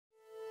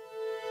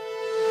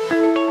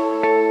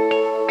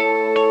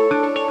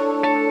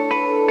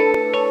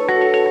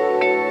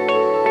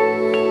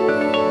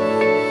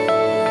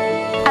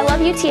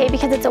UTA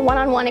because it's a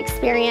one-on-one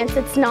experience.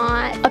 It's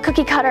not a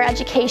cookie-cutter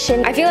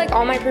education. I feel like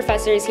all my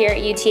professors here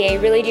at UTA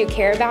really do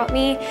care about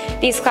me.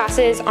 These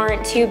classes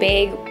aren't too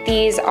big.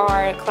 These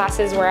are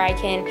classes where I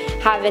can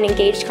have an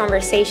engaged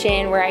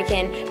conversation, where I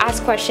can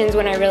ask questions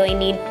when I really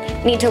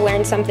need to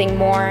learn something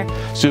more.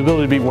 So the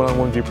ability to be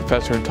one-on-one with your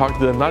professor and talk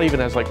to them, not even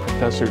as like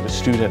professor to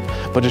student,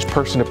 but just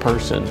person to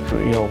person,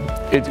 you know,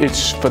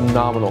 it's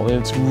phenomenal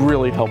and it's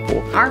really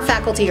helpful. Our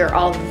faculty are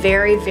all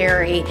very,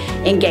 very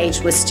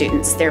engaged with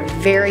students. They're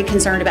very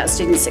concerned about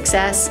student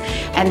success,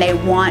 and they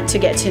want to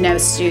get to know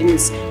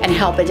students and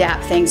help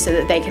adapt things so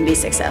that they can be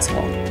successful.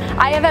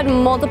 I have had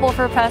multiple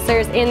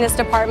professors in this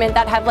department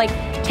that have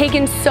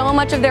taken so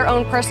much of their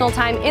own personal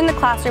time in the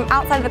classroom,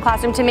 outside of the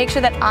classroom, to make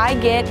sure that I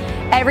get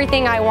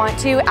everything I want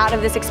to out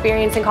of this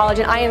experience in college,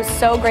 and I am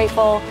so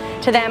grateful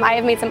to them. I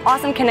have made some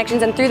awesome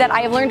connections, and through that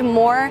I have learned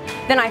more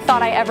than I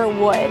thought I ever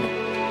would.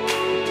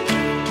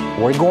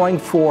 We're going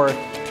for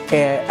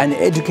an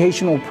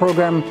educational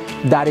program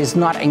that is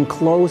not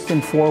enclosed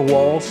in four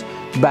walls,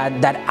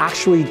 but that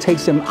actually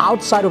takes them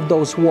outside of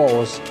those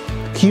walls,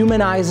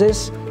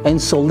 humanizes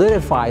and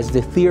solidifies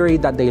the theory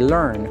that they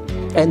learn.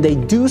 And they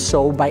do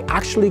so by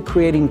actually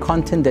creating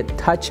content that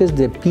touches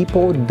the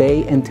people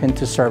they intend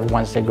to serve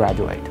once they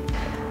graduate.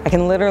 I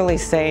can literally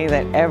say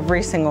that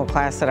every single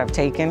class that I've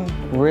taken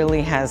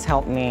really has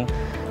helped me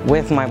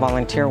with my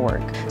volunteer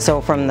work. So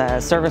from the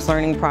service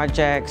learning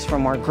projects,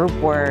 from our group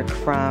work,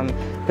 from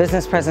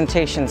business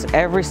presentations,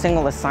 every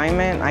single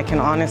assignment, I can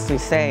honestly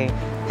say,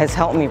 has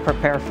helped me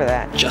prepare for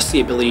that. Just the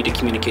ability to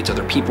communicate to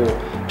other people,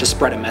 to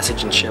spread a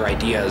message and share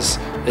ideas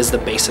is the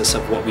basis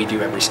of what we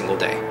do every single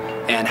day.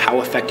 And how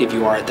effective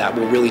you are at that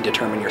will really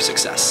determine your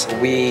success.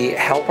 We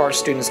help our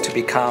students to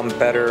become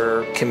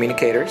better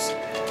communicators,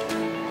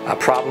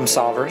 problem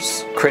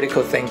solvers,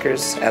 critical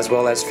thinkers, as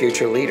well as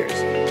future leaders.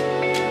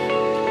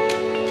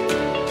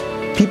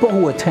 People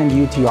who attend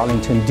UT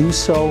Arlington do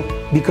so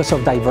because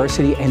of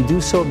diversity and do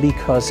so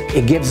because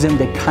it gives them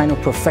the kind of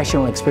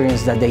professional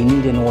experience that they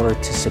need in order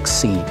to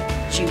succeed.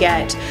 You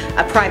get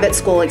a private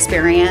school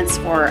experience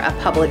for a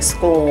public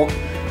school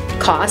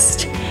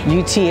cost.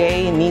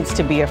 UTA needs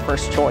to be a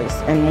first choice,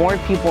 and more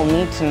people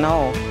need to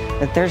know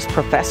that there's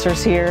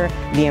professors here,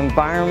 the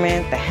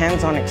environment, the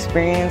hands-on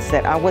experience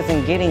that I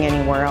wasn't getting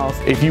anywhere else.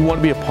 If you want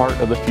to be a part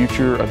of the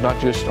future of not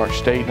just our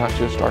state, not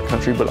just our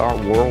country, but our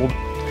world,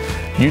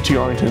 UT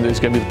Arlington is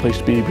going to be the place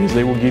to be, because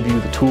they will give you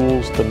the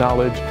tools, the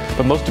knowledge,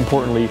 but most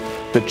importantly,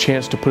 the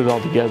chance to put it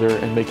all together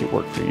and make it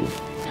work for you.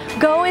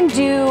 Go and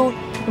do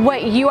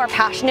what you are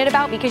passionate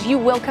about, because you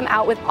will come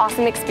out with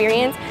awesome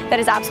experience that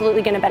is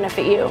absolutely going to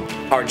benefit you.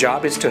 Our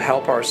job is to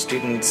help our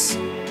students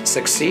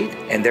succeed,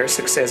 and their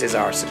success is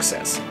our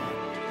success.